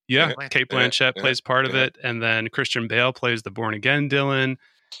 Yeah, Cate Blanchett plays part of it, and then Christian Bale plays the born-again Dylan.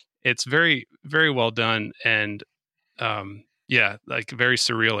 It's very, very well done, and like very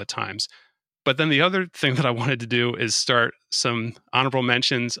surreal at times. But then the other thing that I wanted to do is start some honorable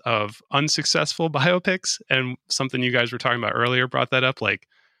mentions of unsuccessful biopics, and something you guys were talking about earlier brought that up, like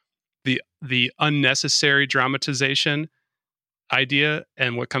the unnecessary dramatization idea.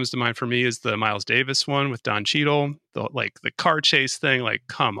 And what comes to mind for me is the Miles Davis one with Don Cheadle, the car chase thing, like,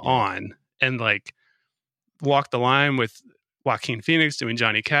 come on. And like Walk the Line with Joaquin Phoenix doing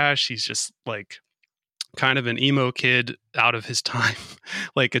Johnny Cash. He's just like kind of an emo kid out of his time.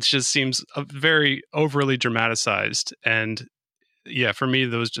 Like, it just seems very overly dramatized. And yeah, for me,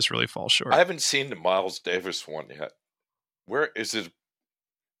 those just really fall short. I haven't seen the Miles Davis one yet. Where is it?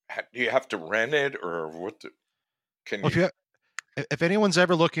 Do you have to rent it, or what? If anyone's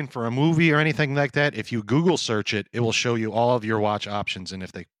ever looking for a movie or anything like that, if you Google search it, it will show you all of your watch options and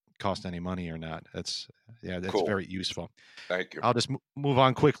if they cost any money or not. That's cool. Very useful. Thank you. I'll just move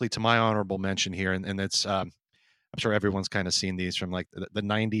on quickly to my honorable mention here, and that's I'm sure everyone's kind of seen these from like the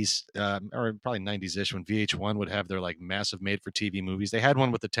 90s or probably 90s-ish, when VH1 would have their like massive made-for-TV movies. They had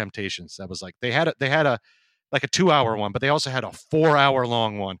one with the Temptations that was like they had a like a 2-hour one, but they also had a 4-hour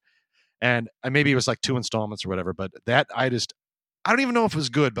long one, and maybe it was like 2 installments or whatever. But that I don't even know if it was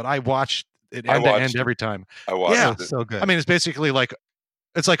good, but I watched it end to end every time. I watched it. So good. I mean, it's basically like,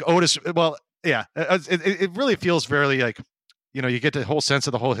 it's like Otis. Well, yeah, it really feels very like, you get the whole sense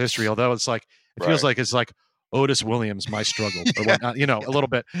of the whole history, although it's like, it feels like it's like Otis Williams, My Struggle, or whatnot, a little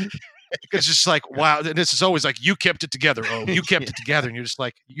bit. It's just like, wow. And this is always like, you kept it together. Oh, you kept it together. And you're just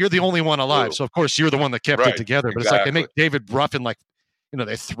like, you're the only one alive. So of course you're the one that kept it together. But it's like, they make David Ruffin, like,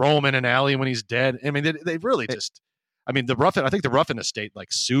 they throw him in an alley when he's dead. I mean, they really just, I mean, I think the Ruffin estate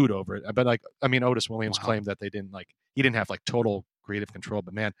like sued over it. But like, I mean, Otis Williams claimed that he didn't have like total creative control.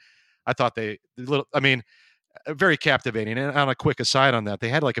 But man, I thought very captivating. And on a quick aside on that, they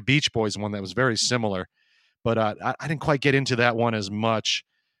had like a Beach Boys one that was very similar, but I didn't quite get into that one as much.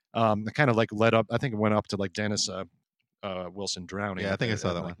 It kind of like led up, I think it went up to like Dennis Wilson drowning. Yeah, I think I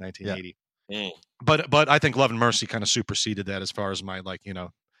saw that like one. 1980. Yeah. But I think Love and Mercy kind of superseded that as far as my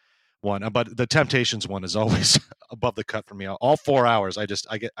one. But the Temptations one is always above the cut for me. All 4 hours, I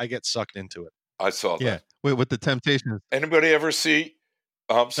get sucked into it. I saw that. Yeah, with the Temptations. Anybody ever see?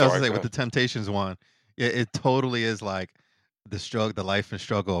 I'm sorry. I was gonna say, with the Temptations one, it totally is like the life and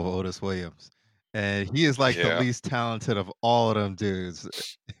struggle of Otis Williams, and he is like the least talented of all of them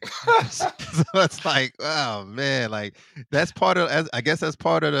dudes. So it's like, oh man, like that's part of. I guess that's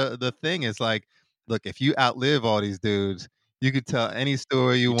part of the thing. Is like, look, if you outlive all these dudes, you could tell any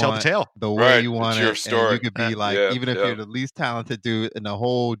story you want, tell the tale the way you want it's your it, story. and you could be like, even if you're the least talented dude in the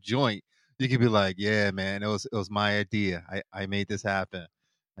whole joint, You could be like, "Yeah, man, it was my idea. I made this happen."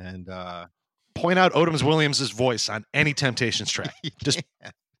 And Point out Odoms Williams' voice on any Temptations track. you Just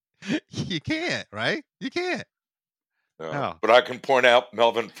can't. You can't, right? You can't. no. But I can point out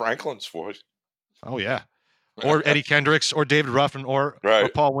Melvin Franklin's voice. Oh yeah. Or Eddie Kendricks or David Ruffin or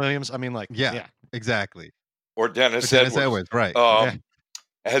Right. Paul Williams. I mean, like, Yeah, yeah. exactly. Or Dennis Dennis Edwards. Edwards, right? Yeah.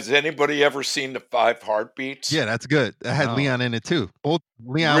 Has anybody ever seen the Five Heartbeats? Yeah, that's good. That had No. Leon in it too. Both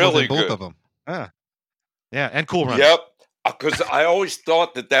Leon was Really in both good. of them. Yeah, and Cool Runnings. Yep. Because I always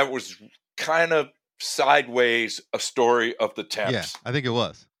thought that was kind of sideways a story of the Temps. Yeah, I think it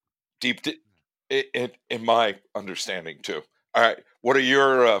was. Deep in my understanding too. All right. What are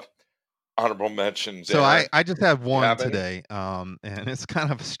your honorable mentions? So Aaron? I just have one have any? today, and it's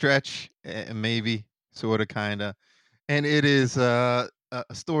kind of a stretch, maybe sort of, kind of, and it is a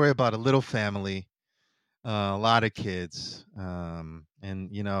story about a little family, a lot of kids, and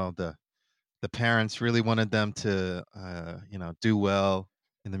the parents really wanted them to do well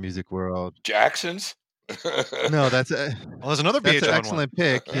in the music world. Jacksons? No, that's Well, there's another that's an VH1 one. excellent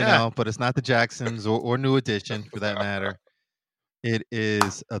pick, Yeah. but it's not the Jacksons or New Edition for that matter. It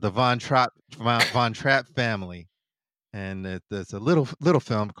is the Von Trapp family, and there's a little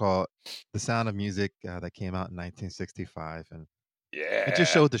film called "The Sound of Music" that came out in 1965, and it just Yeah.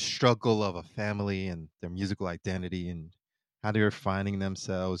 showed the struggle of a family and their musical identity and how they were finding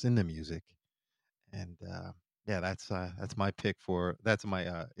themselves in the music. And yeah, that's my pick for that's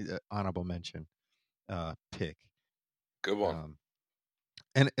my honorable mention pick. Good one.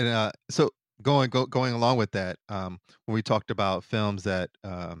 And so going along with that, when we talked about films that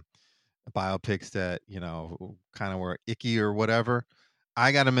biopics that kind of were icky or whatever,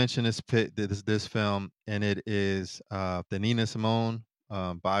 I got to mention this film, and it is the Nina Simone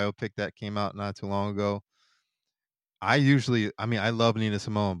biopic that came out not too long ago. I mean, I love Nina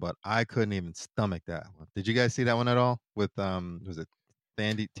Simone, but I couldn't even stomach that one. Did you guys see that one at all? With was it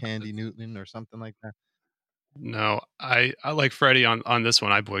Tandy Newton or something like that? No, I like Freddie on this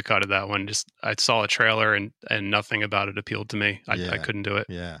one. I boycotted that one. Just I saw a trailer and nothing about it appealed to me. I Yeah, couldn't do it.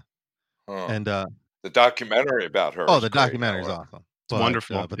 yeah. Huh. And The documentary about her. oh, is the great, documentary is however. awesome. It's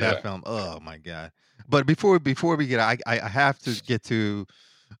wonderful. But Yeah. that film, oh my god. But before we get, I have to get to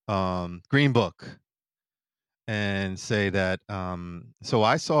Green Book and say that so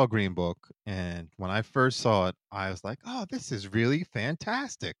I saw Green Book, and when I first saw it, I was like, oh, this is really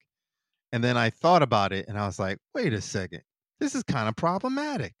fantastic. And then I thought about it, and I was like, wait a second, this is kind of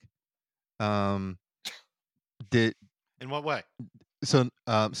problematic. Um, did In what way? so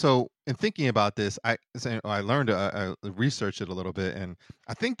in thinking about this, I learned, I researched it a little bit, and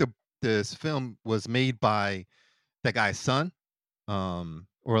I think this film was made by that guy's son,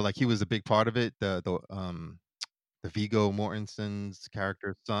 or like he was a big part of it. The Viggo Mortensen's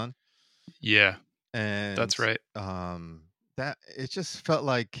character's son, Yeah, and that's right. that it just felt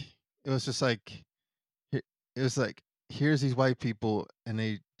like it was just like it it was like, here's these white people,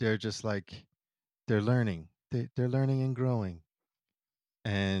 and they're just like they're learning, they're learning and growing,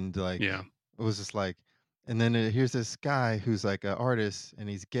 and like Yeah, it was just like, and then here's this guy who's like an artist, and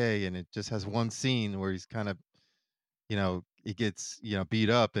he's gay, and it just has one scene where he's kind of, he gets, beat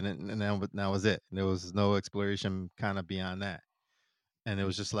up, and then that was it, and there was no exploration kind of beyond that. And it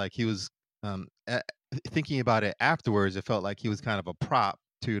was just like he was, thinking about it afterwards, it felt like he was kind of a prop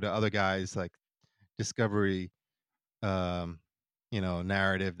to the other guys, like discovery, um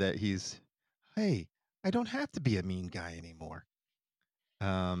narrative, that he's, hey, I don't have to be a mean guy anymore.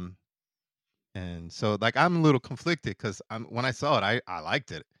 um and so, like, I'm a little conflicted because when I saw it, I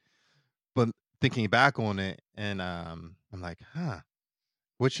liked it, but thinking back on it, and I'm like, huh,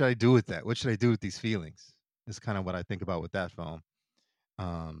 what should I do with that? What should I do with these feelings? Is kind of what I think about with that film.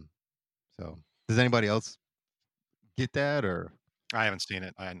 um so does anybody else get that, or I haven't seen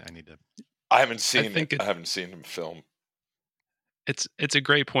it. I need to. I haven't I seen it. think I haven't seen him film. it's a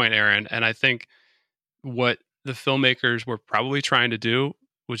great point, Aaron. And I think what the filmmakers were probably trying to do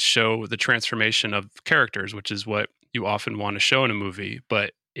was show the transformation of characters, which is what you often want to show in a movie.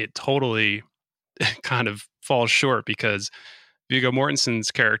 But it totally kind of falls short because Viggo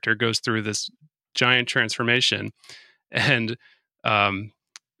Mortensen's character goes through this giant transformation, and um,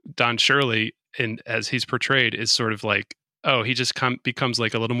 Don Shirley, as he's portrayed, is sort of like, oh, he just becomes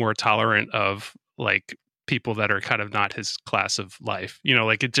like a little more tolerant of like people that are kind of not his class of life.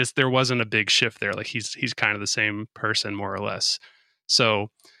 Like it just, there wasn't a big shift there. Like he's kind of the same person more or less. So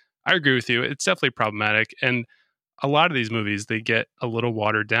I agree with you. It's definitely problematic, and a lot of these movies, they get a little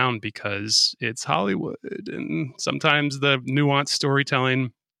watered down because it's Hollywood, and sometimes the nuanced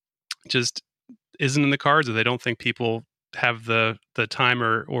storytelling just isn't in the cards, or they don't think people have the time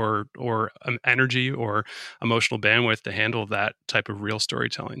or energy or emotional bandwidth to handle that type of real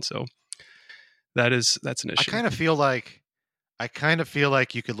storytelling. So that's an issue. I kind of feel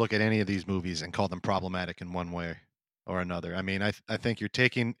like you could look at any of these movies and call them problematic in one way or another. I mean, I think you're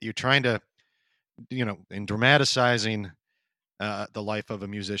trying to, in dramatizing the life of a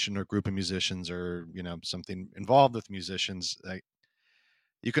musician or group of musicians, or something involved with musicians.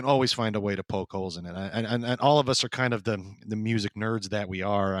 You can always find a way to poke holes in it, and all of us are kind of the music nerds that we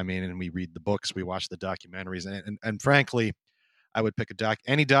are. I mean, and we read the books, we watch the documentaries, and frankly, I would pick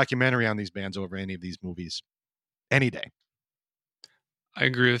any documentary on these bands over any of these movies any day. I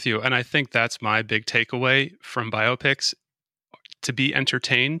agree with you, and I think that's my big takeaway from biopics: to be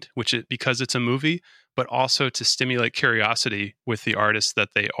entertained, because it's a movie, but also to stimulate curiosity with the artists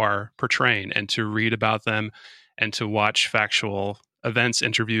that they are portraying, and to read about them, and to watch factual events,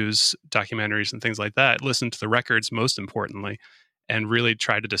 interviews, documentaries, and things like that. Listen to the records, most importantly, and really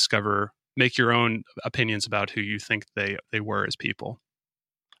try to make your own opinions about who you think they were as people.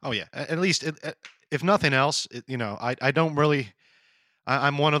 Oh yeah, at least if nothing else, I don't really.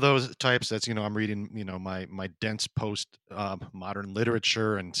 I'm one of those types that's, I'm reading, my dense post modern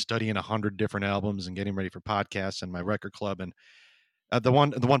literature and studying 100 different albums and getting ready for podcasts and my record club. And the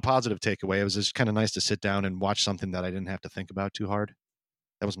one positive takeaway, it was just kind of nice to sit down and watch something that I didn't have to think about too hard.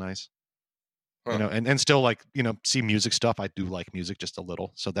 That was nice. Huh. And still, like, see music stuff. I do like music just a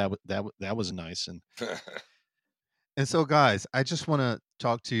little. So that was nice. And so, guys, I just want to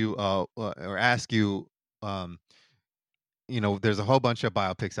talk to you or ask you. There's a whole bunch of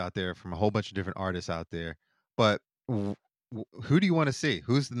biopics out there from a whole bunch of different artists out there, but who do you want to see?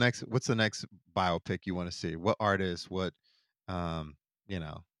 What's the next biopic you want to see? What artist? What, um, you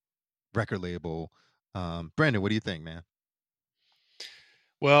know, record label? Brandon, what do you think, man?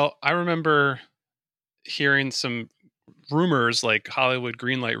 Well, I remember hearing some rumors, like Hollywood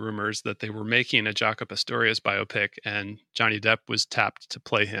greenlight rumors, that they were making a Jaco Pastorius biopic and Johnny Depp was tapped to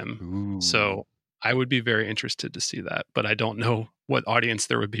play him. Ooh. So I would be very interested to see that, but I don't know what audience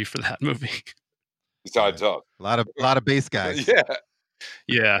there would be for that movie. Besides us. A lot of bass guys. Yeah.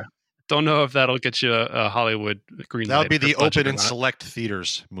 Yeah. Don't know if that'll get you a Hollywood green light. That would be the budget open or and not. select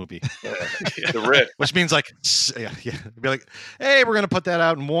theaters movie. The rich. Which means like, yeah. It'd be like, hey, we're going to put that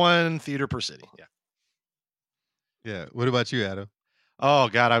out in one theater per city. Yeah. Yeah. What about you, Adam? Oh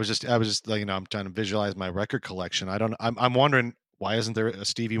God, I was just like, I'm trying to visualize my record collection. I'm wondering, why isn't there a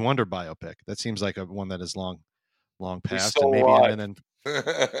Stevie Wonder biopic? That seems like one that is long past. still And maybe, alive. and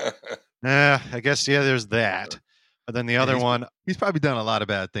then, I guess, yeah, there's that. But then the other one, he's probably done a lot of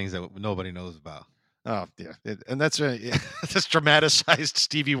bad things that nobody knows about. Oh yeah, and that's this dramatized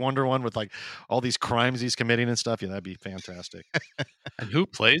Stevie Wonder one with like all these crimes he's committing and stuff. Yeah, that'd be fantastic. And who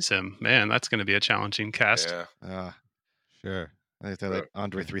plays him? Man, that's going to be a challenging cast. Yeah. Sure. I think like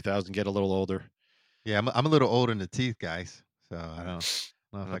Andre 3000 get a little older. Yeah, I'm a little old in the teeth, guys. So I don't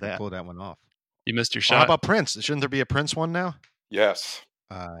know if I can pull that one off. You missed your Oh, shot. how about Prince? Shouldn't there be a Prince one now? Yes.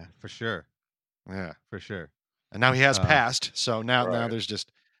 For sure. Yeah, for sure. And now he has passed, so now Right. there's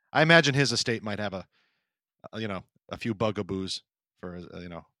just. I imagine his estate might have a few bugaboos for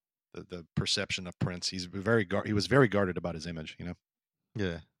the perception of Prince. He was very guarded about his image.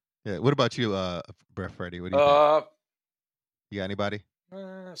 Yeah. What about you, Freddie? What do you think? You got anybody?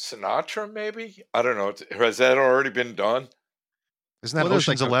 Sinatra, maybe? I don't know. Has that already been done? Isn't that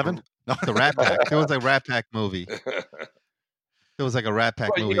Ocean's 11? No, the Rat Pack. There was a Rat Pack movie. There was like a Rat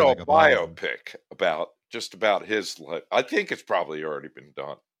Pack movie, like a biopic about his life. I think it's probably already been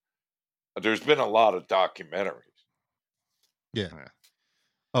done. There's been a lot of documentaries. Yeah.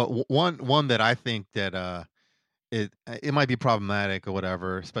 One that I think that it might be problematic or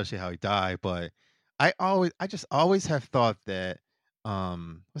whatever, especially how he died, but I just always have thought that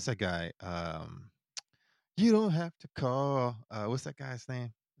what's that guy? You don't have to call what's that guy's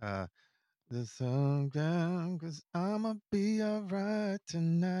name? The song down, 'cause I'ma be alright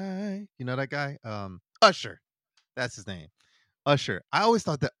tonight. You know that guy? Usher. That's his name. Usher. I always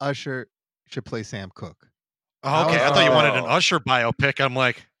thought that Usher should play Sam Cooke. Oh, okay. I thought you wanted an Usher biopic. I'm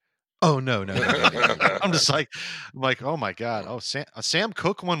like, oh no. I'm just like, oh my God. Oh, a Sam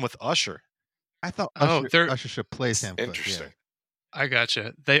Cooke one with Usher. I thought Usher should play Sam Cooke. Interesting. Yeah. I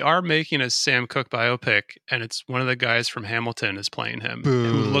gotcha. They are making a Sam Cooke biopic, and it's one of the guys from Hamilton is playing him, who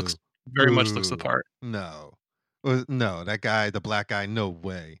looks very much looks the part. No, that guy, the black guy, no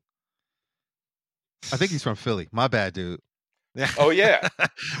way. I think he's from Philly. My bad, dude. Oh yeah.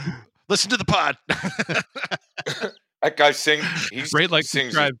 Listen to the pod. That guy sings his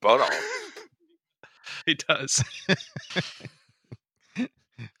butt off. He does.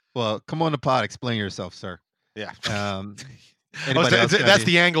 Well, come on the pod. Explain yourself, sir. Yeah. Anybody else? That's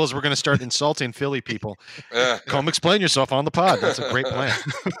the angle is we're going to start insulting Philly people. Come explain yourself on the pod. That's a great plan.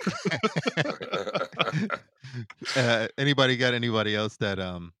 Anybody got anybody else that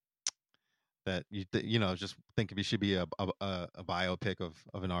that just think it should be a biopic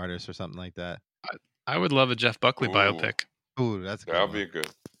of an artist or something like that? I would love a Jeff Buckley biopic. Ooh, that's a good that'd one. be good.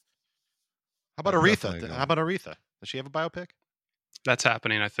 How about Aretha? How about Aretha? Does she have a biopic? That's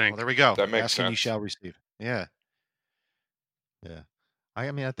happening, I think. Well, there we go. That makes Asking sense. you shall receive. Yeah. Yeah.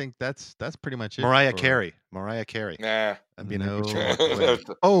 I mean, I think that's pretty much it. Mariah Carey. Mariah Carey. Nah. That'd be an No interesting way.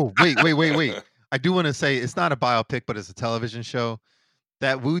 Oh, wait. I do want to say it's not a biopic, but it's a television show.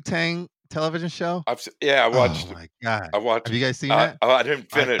 That Wu-Tang television show? I watched Oh it. my God. I watched. Have you guys seen that? I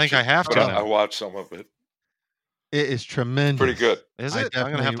didn't finish. I think it, I have but to. I watched some of it. It is tremendous. Pretty good. Is it?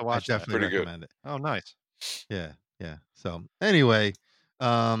 I'm gonna have to watch I that. definitely Pretty good. recommend it. Oh, nice. Yeah. So anyway,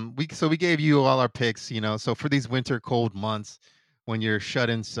 we gave you all our picks, so for these winter cold months when you're shut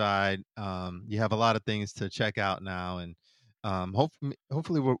inside, you have a lot of things to check out now, and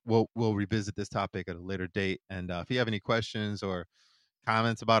hopefully we'll revisit this topic at a later date. And if you have any questions or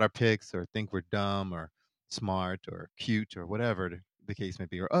comments about our picks, or think we're dumb or smart or cute or whatever the case may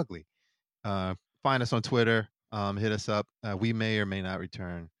be, or ugly, find us on Twitter, hit us up. We may or may not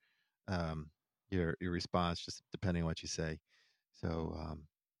return your response, just depending on what you say. So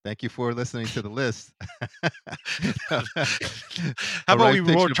thank you for listening to the list. How about we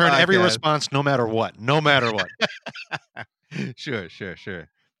return every response no matter what? No matter what. Sure.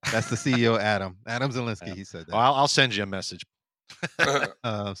 That's the CEO, Adam Zielinski. Yeah. He said that. Well, I'll send you a message.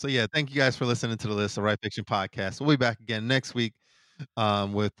 So yeah, thank you guys for listening to the List, the Right Fiction podcast. We'll be back again next week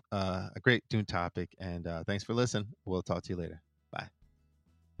with a great Dune topic. And thanks for listening. We'll talk to you later. Bye.